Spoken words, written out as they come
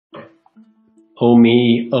O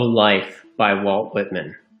me, O life, by Walt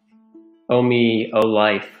Whitman. O me, O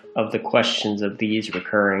life, of the questions of these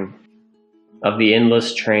recurring, of the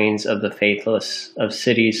endless trains of the faithless, of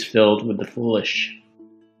cities filled with the foolish,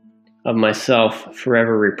 of myself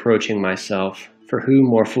forever reproaching myself, for who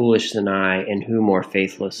more foolish than I, and who more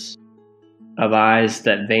faithless, of eyes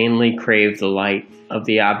that vainly crave the light, of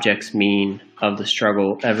the objects mean, of the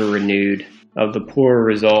struggle ever renewed, of the poor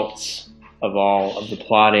results of all, of the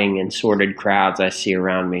plodding and sordid crowds I see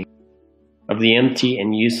around me, of the empty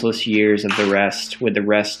and useless years of the rest, with the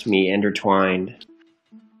rest me intertwined.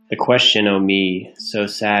 The question, O me, so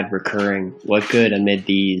sad recurring, what good amid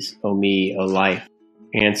these, O me, O life?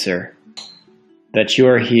 Answer, that you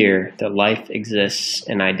are here, that life exists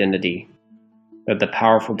in identity, that the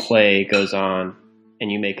powerful play goes on,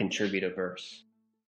 and you may contribute a verse.